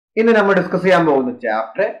ഇന്ന് നമ്മൾ ഡിസ്കസ് ചെയ്യാൻ പോകുന്ന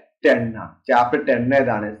ചാപ്റ്റർ 10 ആണ്. ചാപ്റ്റർ 10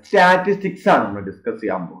 ഏതാണ്? സ്റ്റാറ്റിസ്റ്റിക്സ് ആണ് നമ്മൾ ഡിസ്കസ്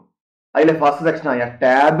ചെയ്യാൻ പോകുന്നത്. അതിലെ ഫസ്റ്റ് സെക്ഷൻ ആയ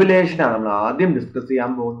ടാബുലേഷൻ ആണ് നമ്മൾ ആദ്യം ഡിസ്കസ്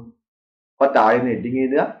ചെയ്യാൻ പോകുന്നത്. അപ്പൊ താഴെ ഹെഡിങ്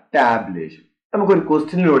ചെയ്ത ടാബുലേഷൻ. നമുക്കൊരു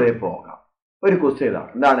ക്വസ്റ്റ്യനിലൂടെ പോകാം. ഒരു ക്വസ്റ്റ്യൻ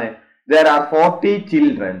ഇതാണ്. എന്താണ്? There are 40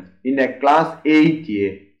 children in a class 8A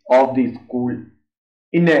of the school.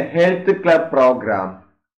 In a health club program,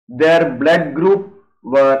 their blood group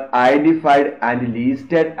were identified and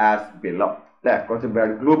listed as below. കുറച്ച്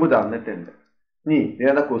ബ്ലഡ് ഗ്രൂപ്പ് തന്നിട്ടുണ്ട്. ഇനി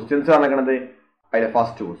ഇതിന്റെ ക്വസ്റ്റ്യൻസ് നടക്കുന്നത്. അതിലെ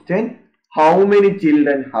first question, how many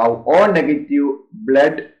children have oh negative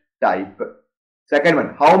blood type? Second one,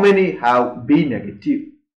 how many have be negative?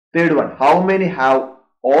 Third one, how many have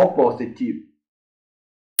O positive?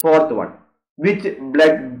 Fourth one, which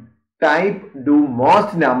blood type do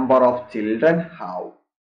most number of children have?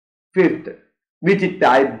 Fifth, which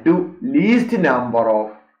type do least number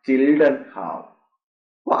of children have?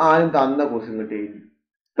 അപ്പൊ ആദ്യം തന്ന question കിട്ടി.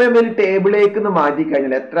 ഇപ്പൊ എന്തെങ്കിലും ടേബിളിലേക്ക് മാറ്റി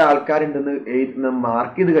കഴിഞ്ഞാൽ എത്ര ആൾക്കാരുണ്ടെന്ന് എഴുതുന്ന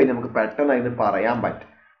മാർക്ക് ചെയ്ത് കഴിഞ്ഞാൽ നമുക്ക് പെട്ടെന്ന് അതിന് പറയാൻ പറ്റും.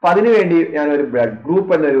 അപ്പൊ അതിനുവേണ്ടി ഞാൻ ഒരു ബ്ലഡ്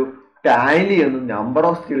ഗ്രൂപ്പ് എന്നൊരു ടാലി എന്നും നമ്പർ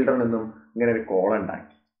ഓഫ് ചിൽഡ്രൻ എന്നും ഇങ്ങനെ ഒരു കോളം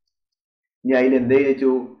ഉണ്ടാക്കി. ഇനി അതിൽ എന്ത്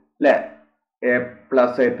ചോദിച്ചു അല്ലെ? എ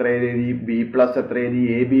പ്ലസ് എത്ര എഴുതി, ബി പ്ലസ് എത്ര എഴുതി,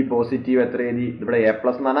 എ ബി പോസിറ്റീവ് എത്ര എഴുതി? ഇവിടെ എ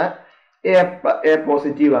പ്ലസ് എന്ന് പറഞ്ഞാൽ എ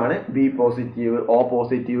പോസിറ്റീവ് ആണ്, B positive, O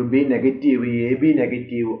positive, B negative, A B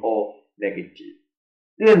negative, O negative.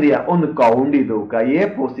 ഇതെന്ത് ചെയ്യാ? ഒന്ന് കൗണ്ട് ചെയ്ത് നോക്കുക. എ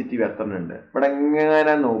പോസിറ്റീവ് എത്ര ഉണ്ട്? ഇവിടെ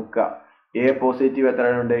എങ്ങനെ നോക്കുക. എ പോസിറ്റീവ് എത്ര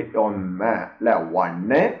ഉണ്ട്? 1 അല്ലെ,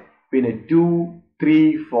 1. പിന്നെ 2 3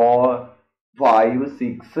 4 5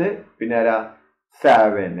 6, പിന്നെ ആരാ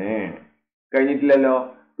 7 കഴിഞ്ഞിട്ടില്ലല്ലോ.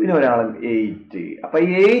 പിന്നെ ഒരാൾ 8. അപ്പൊ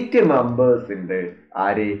 8 മെമ്പേഴ്സ് ഉണ്ട്.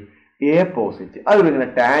 ആര്? A positive. അത് ഇങ്ങനെ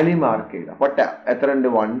ടാലി മാർക്ക് ചെയ്ത. അപ്പൊ എത്ര ഉണ്ട്?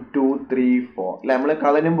 1 2 3 4 അല്ലെ, നമ്മള്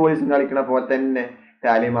കളനും പോലീസും കളിക്കണ പോലെ തന്നെ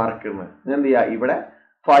ടാലി മാർക്ക് ഇടുന്നത്. എന്ത് ചെയ്യാ? ഇവിടെ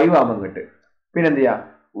 5 ആകുമ്പോൾ കിട്ടും. പിന്നെ എന്ത് ചെയ്യാ?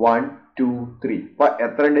 1 2 3. അപ്പൊ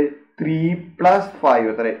എത്ര ഉണ്ട്? 3 + 5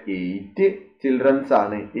 എത്ര? 8 ചിൽഡ്രൻസ്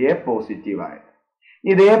ആണ് എ പോസിറ്റീവ് ആയത്.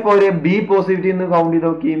 ഇതേപോലെ ബി പോസിറ്റീവ് കൗണ്ട് ചെയ്ത്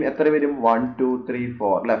നോക്കിയും എത്ര വരും? 1 2 3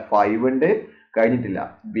 4 അല്ലെ, 5 ഉണ്ട്, കഴിഞ്ഞിട്ടില്ല.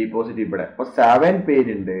 ബി പോസിറ്റീവ് ഇവിടെ. അപ്പൊ 7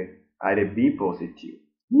 പേരുണ്ട് ആര്? B positive.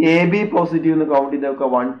 A B positive count ചെയ്ത് നോക്കുക.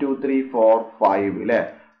 1 2 3 4 5 അല്ലെ,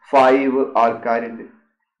 5 ആൾക്കാരുണ്ട്.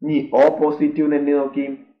 ഇനി ഓ പോസിറ്റീവ് തന്നെ നോക്കി.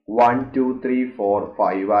 1 2 3 4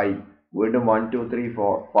 5 ആയി. വീണ്ടും 1 2 3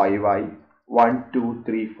 4 5 ആയി. 1 2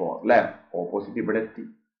 3 4 അല്ലെ, ഓപ്പോസിറ്റ് ഇവിടെ എത്തി.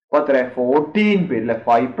 അപ്പൊ എത്ര? 14 പേര് അല്ലെ.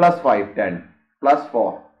 5 + 5 10 +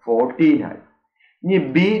 4 14 ആയി. ഇനി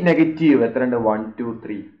ബി നെഗറ്റീവ് എത്ര ഉണ്ട്? 1 2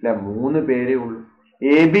 3 അല്ലെ, 3 പേരേ ഉള്ളൂ.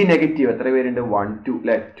 എ ബി നെഗറ്റീവ് എത്ര പേരുണ്ട്? 1 2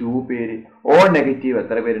 അല്ലെ, 2 പേര്. ഓ നെഗറ്റീവ്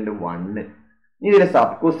എത്ര പേരുണ്ട്? 1. ഇതിലെ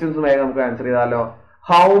സബ് ക്വസ്റ്റ്യൻസ് വേഗം നമുക്ക് ആൻസർ ചെയ്താലോ.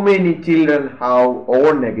 How many children have oh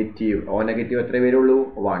negative? Oh negative എത്ര പേരുള്ളൂ?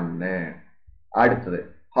 1. അടുത്തത്,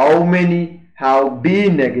 how many have be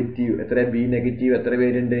negative? എത്ര? ബി നെഗറ്റീവ് എത്ര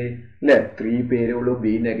പേരുണ്ട്? അല്ലെ, 3 പേരേ ഉള്ളൂ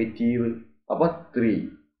ബി നെഗറ്റീവ്. അപ്പൊ 3.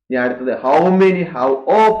 ഇനി അടുത്തത്, how many have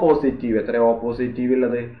O positive? എത്ര ഓ പോസിറ്റീവ്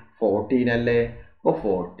ഉള്ളത്? 14 അല്ലേ. അപ്പൊ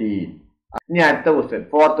 14. ഇനി അടുത്ത question,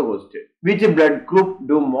 fourth question, which blood group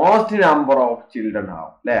do most number of children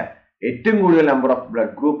have? അല്ലെ, ഏറ്റവും കൂടുതൽ നമ്പർ ഓഫ്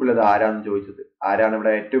ബ്ലഡ് ഗ്രൂപ്പ് ഉള്ളത് ആരാണെന്ന് ചോദിച്ചത്. ആരാണ്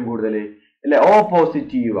ഇവിടെ ഏറ്റവും കൂടുതൽ? അല്ലെ, ഓ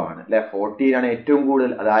പോസിറ്റീവ് ആണ്. അല്ലെ, 14 ആണ് ഏറ്റവും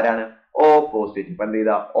കൂടുതൽ. അതാരാണ്? O positive. എന്ത്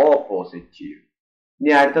ചെയ്താ? O positive.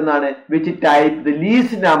 ഇനി അടുത്തെന്താണ്? Which type the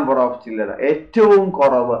least number of children? ഏറ്റവും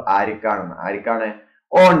കുറവ് ആർക്കാണ്? ആർക്കാണ്?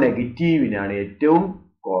 ഓ നെഗറ്റീവിനാണ് ഏറ്റവും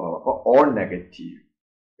കുറവ്. അപ്പൊ ഓ നെഗറ്റീവ്.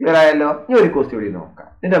 ക്ലിയർ ആയല്ലോ. ഇനി ഒരു ക്വസ്റ്റ്യൻ കൂടി നോക്കാം.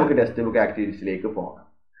 എന്നിട്ട് നമുക്ക് ടെക്സ്റ്റ് ബുക്ക് ആക്ടിവിറ്റീസിലേക്ക് പോകാം.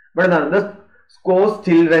 ഇവിടെ എന്താണ്? Scores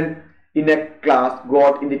children in A class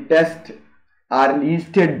got in the test R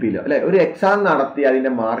listed below. അല്ലെ, ഒരു എക്സാം നടത്തി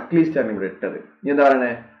അതിന്റെ മാർക്ക് ലിസ്റ്റ് ആണ് ഇവിടെ ഇട്ടത്. ഇനി എന്താ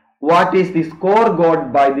പറയണേ? What is the score got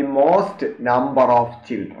by the most number of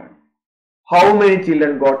children? How many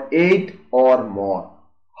children got 8 or more?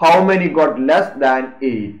 How many got less than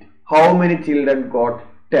 8? How many children got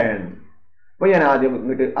 10? അപ്പൊ ഞാൻ ആദ്യം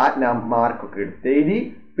ഇങ്ങോട്ട് ആ മാർക്കൊക്കെ എടുത്ത് എഴുതി.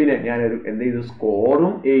 പിന്നെ ഞാനൊരു എന്ത് ചെയ്തു?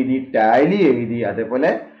 സ്കോറും എഴുതി, ടാലി എഴുതി,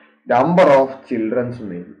 അതേപോലെ നമ്പർ ഓഫ് ചിൽഡ്രൻസും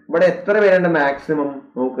എഴുതി. ഇവിടെ എത്ര പേരുണ്ട് മാക്സിമം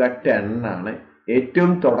നോക്കുക? 10 ആണ്.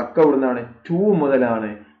 ഏറ്റവും തുടക്കം ഇവിടുന്നാണ് 2 മുതലാണ്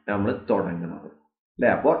നമ്മൾ തുടങ്ങുന്നത് അല്ലെ.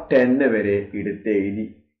 അപ്പൊ 10 വരെ എടുത്ത് എഴുതി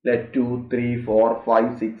അല്ലെ. 2 3 4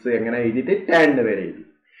 5 6 എങ്ങനെ എഴുതിയിട്ട് 10 വരെ എഴുതി.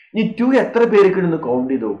 ഇനി 2 എത്ര പേർക്ക്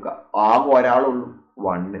കൗണ്ട് ചെയ്ത് നോക്കുക. ആകെ ഒരാളുള്ളൂ,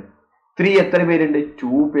 1. 3 എത്ര പേരുണ്ട്?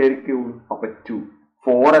 2 പേർക്ക് ഉള്ളൂ. അപ്പൊ 2.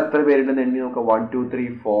 4 എത്ര പേരുണ്ടെന്ന് എണ്ണി നോക്കുക. 1 2 3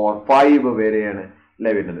 4 5 വരെയാണ്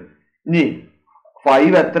അല്ലെ വരുന്നത്. ഇനി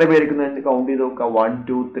 5 എത്ര പേർക്ക് കൗണ്ട് ചെയ്ത് നോക്കുക. 1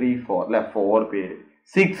 2 3 4 അല്ലെ, 4 പേര്.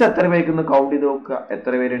 6 എത്ര പേർക്ക് കൗണ്ട് ചെയ്ത് നോക്കുക.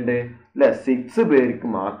 എത്ര പേരുണ്ട്? അല്ലെ, 6 പേർക്ക്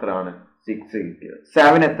മാത്രമാണ് 6 കിട്ടിയത്.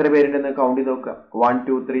 7 എത്ര പേരുണ്ടെന്ന് കൗണ്ട് ചെയ്ത് നോക്കുക. 1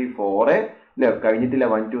 2 3 4 അല്ലെ, കഴിഞ്ഞിട്ടില്ല.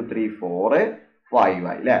 1 2 3 4 5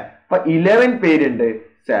 ആയി അല്ലെ. അപ്പൊ 11 പേരുണ്ട്,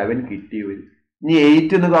 7 കിട്ടി വരും. ഇനി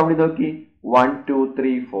 8 ഒന്ന് കൗണ്ട് ചെയ്ത് നോക്കി. 1 2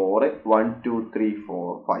 3 4 1 2 3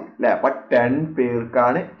 4 5 അല്ലെ. അപ്പൊ 10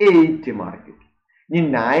 പേർക്കാണ് 8 മാർക്ക് കിട്ടി. ഇനി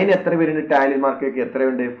 9 എത്ര പേരുണ്ട് ടാലി മാർക്ക് ഒക്കെ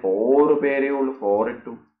എത്രയുണ്ട്? 4 പേരേ ഉള്ളൂ. 4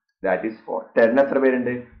 ഇട്ടു, ദാറ്റ് ഈസ് 4. 10 എത്ര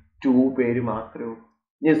പേരുണ്ട്? 2 പേര് മാത്രമേ ഉള്ളൂ.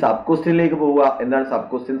 ഇനി സബ് ക്വസ്റ്റ്യനിലേക്ക് പോവുക. എന്താണ് സബ്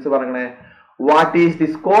ക്വസ്റ്റ്യൻസ് പറയണേ? What is the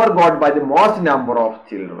score got by the most number of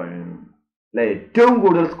children അല്ലെ. ഏറ്റവും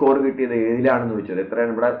കൂടുതൽ സ്കോർ കിട്ടിയത് ഏതിലാണെന്ന് ചോദിച്ചത്.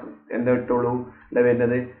 എത്രയാണ് ഇവിടെ എന്താ ഇട്ടുള്ളൂ അല്ലെ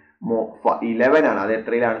വരുന്നത്? 11 ആണ്. അത്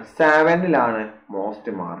എത്രയിലാണ്? 7ലാണ്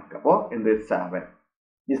മോസ്റ്റ് മാർക്ക്. അപ്പോ എന്ത്? 7.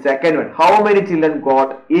 ഈ second one, how many children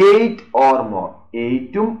got 8 or more?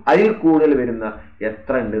 8ഉം അതിൽ കൂടുതൽ വരുന്ന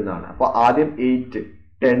എത്ര ഉണ്ട് എന്നാണ്. അപ്പൊ ആദ്യം 8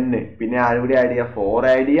 10 പിന്നെ ആരും കൂടി ആഡ് ചെയ്യുക? 4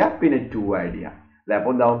 ആഡ് ചെയ്യുക, പിന്നെ 2 ആഡ് ചെയ്യുക അല്ലെ.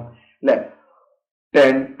 അപ്പൊ എന്താവും അല്ലെ?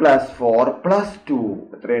 10 plus 4 plus 2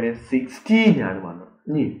 എത്രയാണ്? 16 ആണ് വന്നത്.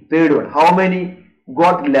 ഇനി third one, how many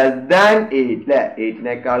got less than 8 അല്ലെ.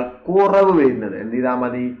 8നേക്കാൾ കുറവ് വരുന്നത് എന്ത് ചെയ്താൽ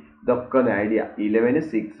മതി? ഇതൊക്കെ ഒന്ന് ആഡ് ചെയ്യുക. 11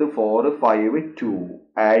 6 4 5 2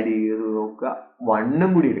 ആഡ് ചെയ്ത് നോക്കുക. 1ഉം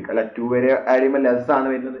കൂടി എടുക്കുക അല്ലെ. 2 വരെ ആഡ് ചെയ്യുമ്പോൾ ലെസ് ആണ്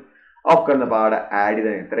വരുന്നത്. ഒക്കെ ഒന്ന് പാടെ ആഡ്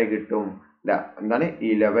ചെയ്താൽ എത്ര കിട്ടും അല്ല? എന്താണ്?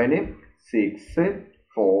 11 6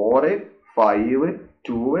 4 5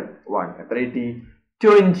 2 1 എത്ര കിട്ടി?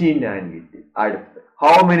 29 കിട്ടി. അടുത്ത്,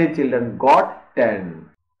 ഹൗ മെനി ചിൽഡ്രൻ ഗോട്ട് 10?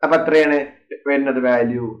 അപ്പൊ എത്രയാണ് വരുന്നത്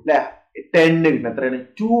വാല്യൂ അല്ലെ? 10 കിട്ടും. എത്രയാണ്?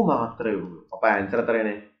 2 മാത്രമേ ഉള്ളൂ. അപ്പൊ ആൻസർ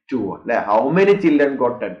എത്രയാണ്? 2 അല്ലെ. How many children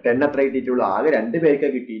got 10? 10 എത്ര കിട്ടിയിട്ടുള്ളൂ? ആകെ 2 പേർക്ക്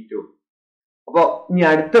കിട്ടിയിട്ടുള്ളൂ. അപ്പൊ ഇനി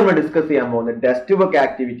അടുത്ത് നമ്മൾ ഡിസ്കസ് ചെയ്യാൻ പോകുന്നത് ടെക്സ്റ്റ് ബുക്ക്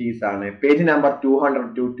ആക്ടിവിറ്റീസ് ആണ്. പേജ് നമ്പർ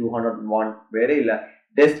 202 201 വരെ ഇല്ല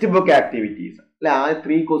ടെക്സ്റ്റ് ബുക്ക് ആക്ടിവിറ്റീസ് അല്ലെ. ആ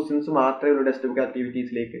 3 ക്വസ്റ്റ്യൻസ് മാത്രമേ ഉള്ളൂ ടെക്സ്റ്റ് ബുക്ക്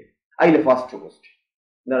ആക്ടിവിറ്റീസിലേക്ക്. അതിൽ ഫസ്റ്റ് ക്വസ്റ്റ്യൻ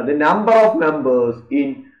എന്താണ്? The number of members in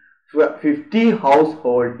 50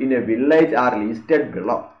 households in a village are listed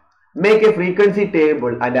below. Make a frequency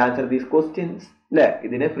table and answer these questions. അല്ലെ.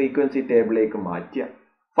 ഇതിനെ ഫ്രീക്വൻസി ടേബിളിലേക്ക് മാറ്റിയ.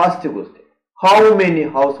 First question, how many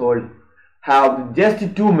households have just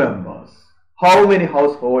 2 members? How many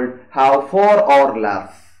households have 4 or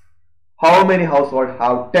less? How many households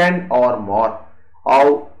have 10 or more?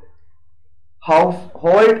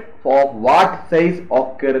 Household of what size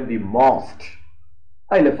occur the most?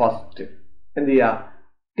 അതിൽ first എന്ത് ചെയ്യുക?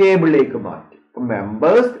 ടേബിളിലേക്ക് മാറ്റി.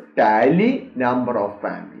 Members Tally number of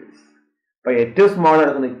families. അപ്പൊ ഏറ്റവും small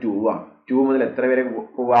എടുക്കുന്നത് 2 ആണ്. 2 മുതൽ എത്ര വരെ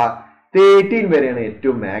പോവാ? 13 വരെയാണ്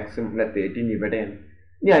ഏറ്റവും മാക്സിമം. 13 ഇവിടെയാണ്.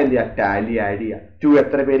 ഞാൻ എന്ത് ചെയ്യാം? ടാലി ആഡ് ചെയ്യാം. 2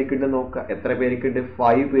 എത്ര പേർക്കുണ്ട് നോക്കുക. എത്ര പേർക്കുണ്ട്?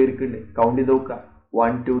 5 പേർക്കുണ്ട്. കൗണ്ട് ചെയ്ത് നോക്കുക.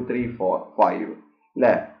 1 2 3 4 5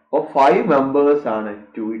 അല്ലെ. അപ്പൊ 5 മെമ്പേഴ്സ് ആണ്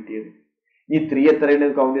 2 കിട്ടിയത്. ഈ 3 എത്രയുണ്ട്?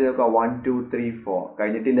 കൗണ്ട് ചെയ്ത് നോക്കുക. 1 2 3 4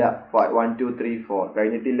 കഴിഞ്ഞിട്ടില്ല. 1 2 3 4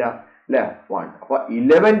 കഴിഞ്ഞിട്ടില്ല അല്ലെ. 1 അപ്പൊ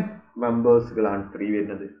 11 മെമ്പേഴ്സുകളാണ് 3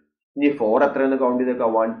 വരുന്നത്. ഇനി 4 എത്രയെന്ന് കൗണ്ട് ചെയ്ത്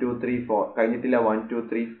നോക്കുക. 1 2 3 4 കഴിഞ്ഞിട്ടില്ല. 1 2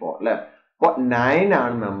 3 4 അല്ലെ. അപ്പൊ 9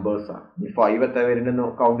 ആണ് മെമ്പേഴ്സ് ആണ്. ഇനി 5 എത്ര വരുന്നുണ്ട്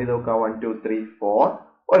കൗണ്ട് ചെയ്ത് നോക്കുക. 1 2 3 4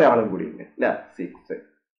 ഒരാളും കൂടി ഉണ്ട് അല്ലെ.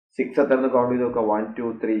 6 എത്ര കൗണ്ട് ചെയ്ത് നോക്കുക. 1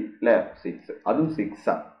 2 3 അല്ലെ. 6 അതും 6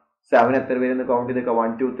 ആണ്. 7 എത്ര പേരെന്ന് കൗണ്ട് ചെയ്ത് നോക്കുക.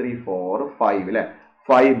 1 2 3 4 5 അല്ലെ.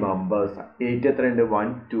 5 മെമ്പേഴ്സ് ആണ്. 8 എത്ര ഉണ്ട്?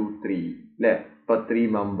 1 2 3 അല്ലെ. ഇപ്പൊ 3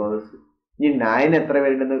 മെമ്പേഴ്സ്. ഇനി 9 എത്ര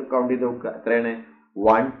പേരുണ്ടെന്ന് കൗണ്ട് ചെയ്ത് നോക്കുക. എത്രയാണ്?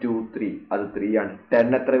 1 2 3 അത് 3 ആണ്.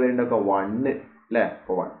 10 എത്ര പേരുണ്ടൊക്കെ? 1 അല്ലെ.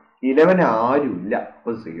 അപ്പൊ 1. 11 ആരും ഇല്ല.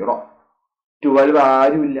 അപ്പൊ 0. 12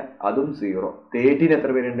 ആരും ഇല്ല. അതും 0. 13 എത്ര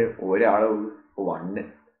പേരുണ്ട്? ഒരാളേ ഉള്ളൂ. 1.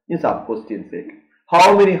 ഇനി sub ക്വസ്റ്റ്യൻസിലേക്ക്, how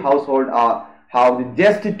many house have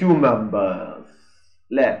just 2 members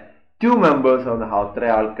അല്ലെ. 2 members ആണ്. എത്ര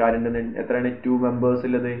ആൾക്കാരുണ്ട്? എത്രയാണ് 2 members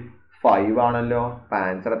ഉള്ളത്? 5 ആണല്ലോ.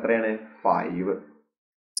 ആൻസർ എത്രയാണ്? 5.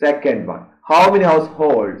 Second one, how many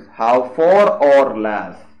households have 4 or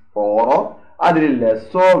less? 4ഓ അതിൽ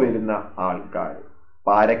ലെസ്സോ വരുന്ന ആൾക്കാർ.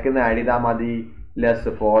 പാരക്കുന്ന ആഡ് ചെയ്താൽ മതി. ലെസ്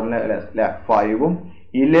 4 ലെസ് അല്ലെ. 5ഉം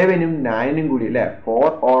 11ഉം 9ഉം കൂടി അല്ലെ. 4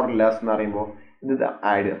 or less എന്ന് പറയുമ്പോൾ ഇത്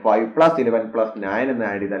ആഡ് 5 plus 11 plus 9 എന്ന്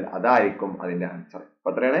ആഡ് ചെയ്താൽ അതായിരിക്കും അതിന്റെ ആൻസർ.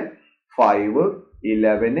 അപ്പൊ എത്രയാണ്? 5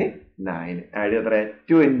 11 9 ആഡ് ചെയ്ത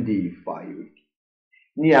 25.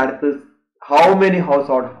 ഇനി അടുത്ത്, how many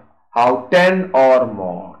household have 10 or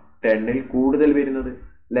more? 10ൽ കൂടുതൽ വരുന്നത്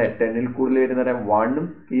അല്ലെ. 10ൽ കൂടുതൽ വരുന്നത് 1ഉം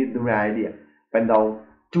ഇതും ആഡ് ചെയ്യാം. അപ്പൊ എന്താവും?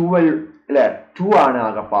 12 അല്ലെ. 2 ആണ്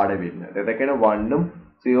ആകെപ്പാടെ വരുന്നത്. ഇതൊക്കെയാണ് 1ഉം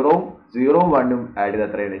 0ഉം 0ഉം 1ഉം ആഡ് ചെയ്ത്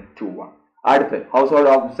എത്രയാണ്? 2 ആണ്. അടുത്ത്, house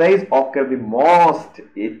hold of size ochre the most,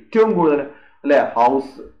 ഏറ്റവും കൂടുതൽ അല്ലെ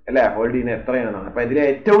ഹൗസ് അല്ലെ ഹോൾഡ് ചെയ്യുന്ന എത്രയാണെന്നാണ്. അപ്പൊ ഇതിലെ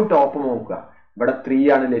ഏറ്റവും ടോപ്പ് നോക്കുക. ഇവിടെ 3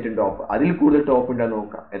 ആണ് ഏറ്റവും ടോപ്പ്. അതിൽ കൂടുതൽ ടോപ്പ് ഉണ്ടോ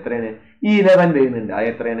നോക്കുക. എത്രയാണ്? ഈ 11 വരുന്നുണ്ട്. അത്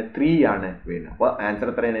എത്രയാണ്? 3 ആണ് വരുന്നത്. അപ്പൊ ആൻസർ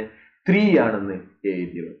എത്രയാണ്? 3 ആണെന്ന്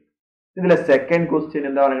എഴുതിയത്. ഇതിലെ സെക്കൻഡ് ക്വസ്റ്റ്യൻ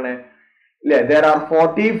എന്താ പറയണേ? ഇല്ലേ, there are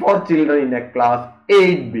 44 children in a class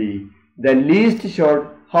 8B. The least showed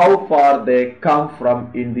how far they come from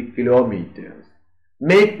in the kilometers.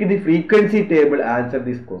 Make the frequency table answer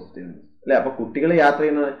these questions അല്ലെ. അപ്പൊ കുട്ടികൾ യാത്ര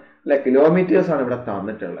ചെയ്യുന്നത് അല്ലെ കിലോമീറ്റേഴ്സ് ആണ് ഇവിടെ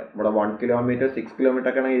തന്നിട്ടുള്ളത്. ഇവിടെ 1 കിലോമീറ്റർ 6 കിലോമീറ്റർ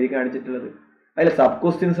ഒക്കെയാണ് എഴുതി കാണിച്ചിട്ടുള്ളത്. അതിൽ സബ്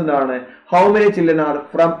ക്വസ്റ്റ്യൻസ് എന്താണ്? How many children are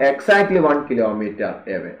from exactly 1 kilometre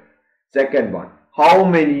away. Second one, how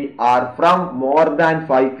many are from more than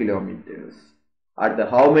 5 kilometres. അടുത്ത,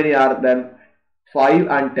 how many R then 5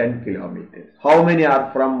 and 10 kilometers. How many are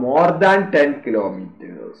from more than 10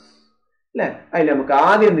 kilometers? അല്ലെ. അതിൽ നമുക്ക്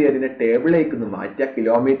ആദ്യം എന്ത് ചെയ്യുക, ഇതിന്റെ ടേബിളിലേക്ക് ഒന്ന് മാറ്റുക,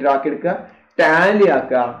 കിലോമീറ്റർ ആക്കി എടുക്കുക, ടാലി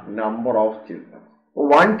ആക്കുക, നമ്പർ ഓഫ് ചിൽഡ്രൻ.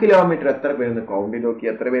 1 കിലോമീറ്റർ എത്ര പേരെന്ന് കൗണ്ട് ചെയ്ത്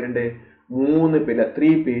നോക്കി, എത്ര പേരുണ്ട്? 3 പേര്,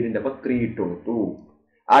 3 പേരുണ്ട്. അപ്പൊ 3 ഇട്ട് കൊടുത്തു.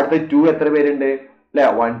 അടുത്ത 2 എത്ര പേരുണ്ട്? അല്ലെ,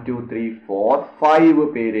 1 2 3 4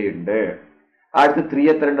 5 പേരുണ്ട്. അടുത്ത 3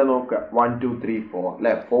 എത്ര ഉണ്ട് നോക്കുക, 1 2 3 4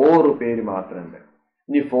 അല്ലെ, 4 പേര് മാത്രമുണ്ട്.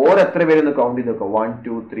 ഇനി 4 എത്ര പേരെന്ന് കൗണ്ട് ചെയ്ത് നോക്കുക, 1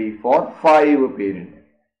 2 3 4 5 പേരുണ്ട്.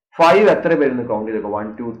 5 എത്ര പേരെന്ന് കൗണ്ട് ചെയ്ത് നോക്കുക, 1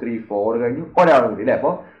 2 3 4 കഴിഞ്ഞു ഒരാൾ കൂടി അല്ലെ,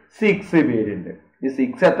 അപ്പൊ 6 പേരുണ്ട്. ഇനി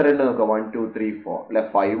 6 എത്ര ഉണ്ട് നോക്കുക, 1 2 3 4 അല്ലെ,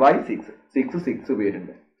 5 ആയി 6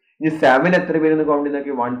 പേരുണ്ട്. ഇനി 7 എത്ര പേരെന്ന് കൗണ്ട് ചെയ്ത്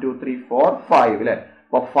നോക്കി, 1 2 3 4 5 അല്ലെ,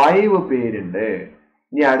 അപ്പൊ 5 പേരുണ്ട്.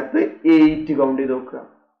 ഇനി അടുത്ത് 8 കൗണ്ട് ചെയ്ത് നോക്കുക.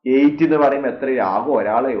 8 എന്ന് പറയുമ്പോൾ എത്ര ആകും,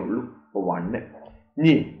 ഒരാളെ ഉള്ളൂ, അപ്പൊ 1.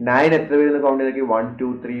 ഇനി 9 എത്ര പേര് കൗണ്ട് ചെയ്തൊക്കെ, 1 2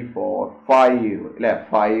 3 4 5 അല്ലെ,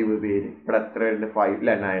 5 പേര്. ഇവിടെ എത്ര പേരുണ്ട്, 5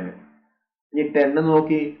 അല്ലെ, 9. ഇനി 10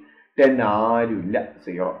 നോക്കി, 10 ആരും ഇല്ല,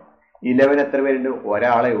 0. 11 എത്ര പേരുണ്ട്,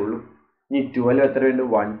 ഒരാളെ ഉള്ളൂ. ഇനി 12 എത്ര പേരുണ്ട്,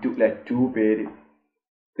 1 2 അല്ലെ, 2 പേര്.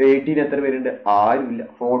 13 എത്ര പേരുണ്ട്, ആരും ഇല്ല.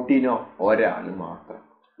 14 ഒരാൾ മാത്രം.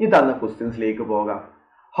 ഈ തന്ന ക്വസ്റ്റ്യൻസിലേക്ക് പോകാം.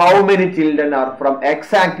 How many children are from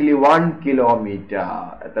exactly 1 kilometre.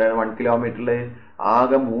 എത്രയാണ് 1 കിലോമീറ്ററിൽ?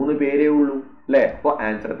 ആകെ 3 പേരേ ഉള്ളൂ അല്ലെ, അപ്പൊ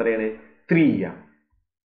ആൻസർ എത്രയാണ്, 3 ആണ്.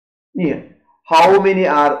 How many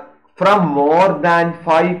are from more than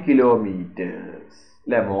 5 kilometres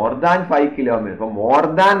അല്ലെ, മോർ ദാൻ 5 കിലോമീറ്റർ. അപ്പൊ മോർ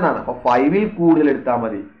ദാൻ എന്നാണ്, അപ്പൊ 5ൽ കൂടുതൽ എടുത്താൽ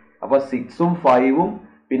മതി. അപ്പൊ 6ഉം 5ഉം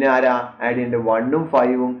പിന്നെ ആരാ ആഡ് ചെയ്യേണ്ടത്, 1ഉം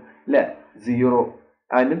 5ഉം അല്ലെ, 0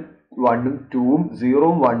 അതിന് 1ഉം 2ഉം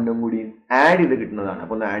 0ഉം 1ഉം കൂടി ആഡ് ചെയ്ത് കിട്ടുന്നതാണ്.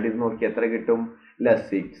 അപ്പൊ ഒന്ന് ആഡ് ചെയ്ത് നോക്കി എത്ര കിട്ടും അല്ലെ,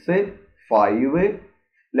 6 5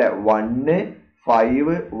 അല്ലെ, 1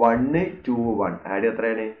 5 1 2 1 ആഡ്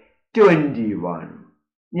എത്രയാണ്, 21.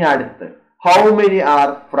 ഇനി അടുത്ത്, how many are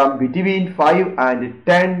from between 5 and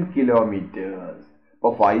 10 kilometres. അപ്പൊ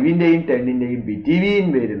 5ന്റെയും 10ന്റെയും ബിറ്റ്വീൻ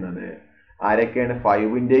വരുന്നത് ആരൊക്കെയാണ്,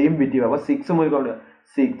 5ന്റെയും ബിറ്റ്വീൻ. അപ്പൊ 6 മുതൽ കൊണ്ട്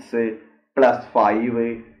 6 പ്ലസ് 5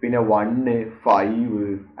 പിന്നെ 1 5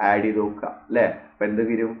 ആഡ് ചെയ്ത് നോക്കുക അല്ലെ, അപ്പൊ എന്ത്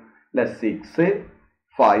വരും അല്ലെ, 6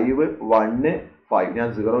 5 1 5. ഞാൻ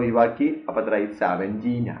 0 ഒഴിവാക്കി, അപ്പൊ എത്രയായി,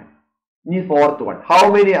 17 ആണ്. ഇനി fourth one, how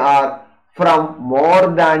many are from more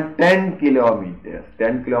than 10 kilometres.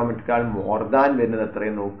 10 കിലോമീറ്ററിനേക്കാൾ more than വരുന്നത്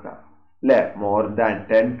എത്രയും നോക്കുക അല്ലെ, മോർ ദാൻ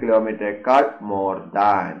 10 കിലോമീറ്ററിനേക്കാൾ മോർ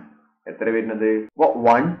ദാൻ എത്ര വരുന്നത്,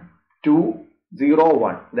 1 2 0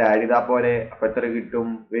 1 ഇത് ആഡ് ചെയ്താൽ പോലെ. അപ്പൊ എത്ര കിട്ടും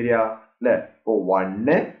വരിക അല്ലെ, ഇപ്പൊ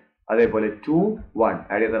 1 അതേപോലെ 2 1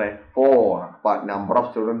 ആഡ് ചെയ്ത 4. അപ്പൊ നമ്പർ ഓഫ്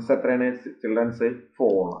സ്റ്റുഡൻസ് എത്രയാണ്, ചിൽഡ്രൻസ്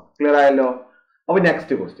 4. ക്ലിയർ ആയല്ലോ. അപ്പൊ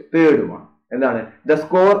നെക്സ്റ്റ് ക്വസ്റ്റ്യൻ, തേർഡ് വൺ എന്താണ്, the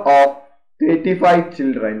score of 35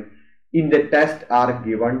 children in the test are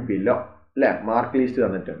given below അല്ലെ, മാർക്ക് ലിസ്റ്റ്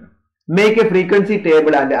തന്നിട്ടുണ്ട്. Make A frequency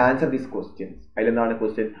table and answer this questions. അതിലെന്താണ്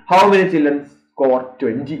question, how many children score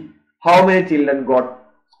 20, how many children got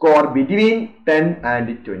score between 10 and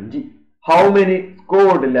 20, how many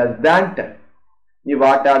scored less than 10. ഇനി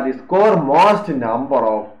what are the score most number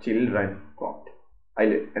of children got.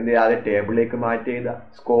 അതിൽ എന്ത് ചെയ്യാതെ ടേബിളിലേക്ക് മാറ്റി ചെയ്ത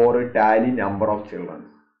score Tally number of children.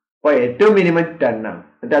 അപ്പൊ ഏറ്റവും minimum 10 ആണ്.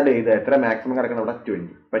 എന്നിട്ടാണ് എഴുതുക എത്ര മാക്സിമം കിടക്കണം, അവിടെ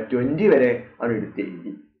 20. അപ്പൊ 20 വരെ ആണ് എടുത്ത്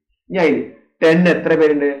എഴുതി. ഇനി അതിൽ 10 എത്ര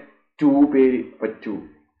പേരുണ്ട്, 2 പേര്, അപ്പൊ 2.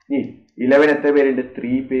 ഇനി 11 എത്ര പേരുണ്ട്,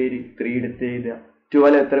 3 പേര്, 3 എടുത്ത് എഴുതുക.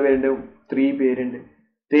 12 എത്ര പേരുണ്ട്, 3 പേരുണ്ട്.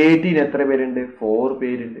 13 എത്ര പേരുണ്ട്, 4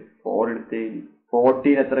 പേരുണ്ട്, 4 എടുത്ത് എഴുതി.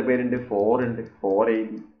 14 എത്ര പേരുണ്ട്, 4 ഉണ്ട്, 4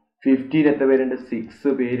 എഴുതി. 15 എത്ര പേരുണ്ട്,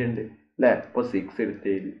 6 പേരുണ്ട് അല്ലെ, അപ്പൊ 6 എടുത്ത്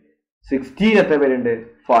എഴുതി. 16 എത്ര പേരുണ്ട്,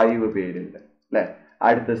 5 പേരുണ്ട് അല്ലെ.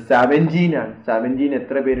 അടുത്ത് 17 ആണ്. 17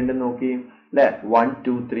 എത്ര പേരുണ്ടെന്ന് നോക്കി അല്ലെ, 1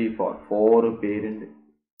 2 3 4 4 പേരുണ്ട്.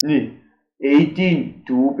 ഇനി 18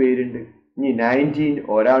 2 പേരുണ്ട്. ഇനി 19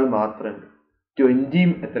 ഒരാൾ മാത്രമുണ്ട്. 20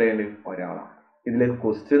 എത്രയുണ്ട്, ഒരാളാണ്. ഇതിലെ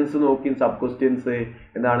ക്വസ്റ്റ്യൻസ് നോക്കി സബ് ക്വസ്റ്റ്യൻസ്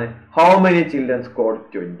എന്താണ്, ഹൗ മെനി ചിൽഡ്രൻ സ്കോർ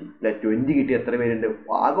 20 അല്ലെ, 20 കിട്ടി എത്ര പേരുണ്ട്,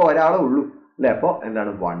 ആകെ ഒരാളെ ഉള്ളൂ അല്ലെ, അപ്പൊ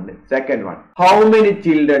എന്താണ് 1. Second one, how many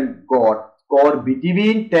children got score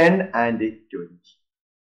between 10 and 20.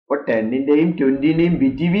 അപ്പൊ 10ന്റെയും 20ന്റെയും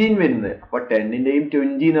ബിറ്റ്വീൻ വരുന്നത്. അപ്പൊ 10ന്റെയും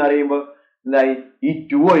 20 എന്ന് പറയുമ്പോൾ എന്തായി, ഈ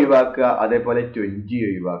 2 ഒഴിവാക്കുക, അതേപോലെ 20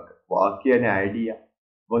 ഒഴിവാക്കുക, ബാക്കി തന്നെ ആഡ് ചെയ്യുക.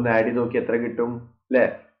 അപ്പൊ ഒന്ന് ആഡ് ചെയ്ത് നോക്കി എത്ര കിട്ടും അല്ലെ,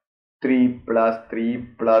 3 + 3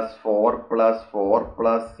 + 4 + 4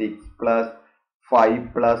 + 6 + 5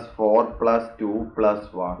 plus 4 plus 2 plus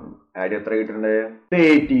 1. Add എത്ര കിട്ടുന്നുണ്ട്?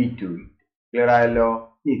 82. Clear ആയല്ലോ?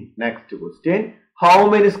 Next question. How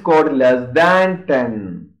many scored less than 10?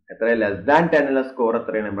 എത്ര ലെസ് ദാൻ 10 ഉള്ള സ്കോർ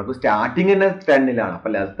എത്രയാണ്? നമുക്ക് സ്റ്റാർട്ടിങ് തന്നെ 10 അപ്പൊ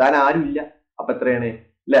ലെസ് ദാൻ ആരും ഇല്ല. അപ്പൊ എത്രയാണ്?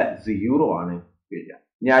 0 ആണ് വരിക.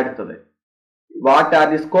 ഇനി അടുത്തത്. What are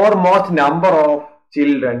the score most number of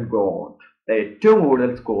children got? ഏറ്റവും കൂടുതൽ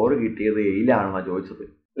സ്കോർ കിട്ടിയത് ഏയിലാണെന്നാ ചോദിച്ചത്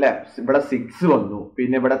അല്ലെ? ഇവിടെ 6 വന്നു,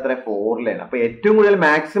 പിന്നെ ഇവിടെ എത്ര 4 അപ്പൊ ഏറ്റവും കൂടുതൽ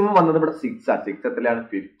മാക്സിമം വന്നത് ഇവിടെ 6 ആണ്. 6 എത്രയാണ്?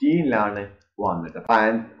 15 വന്നത്.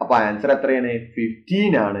 അപ്പൊ ആൻസർ എത്രയാണ്?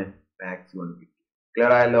 15 ആണ് മാക്സിമം.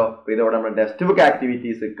 ക്ലിയർ ആയല്ലോ? ഇതോടെ നമ്മുടെ ടെക്സ്റ്റ് ബുക്ക്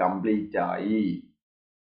ആക്ടിവിറ്റീസ് കംപ്ലീറ്റ് ആയി.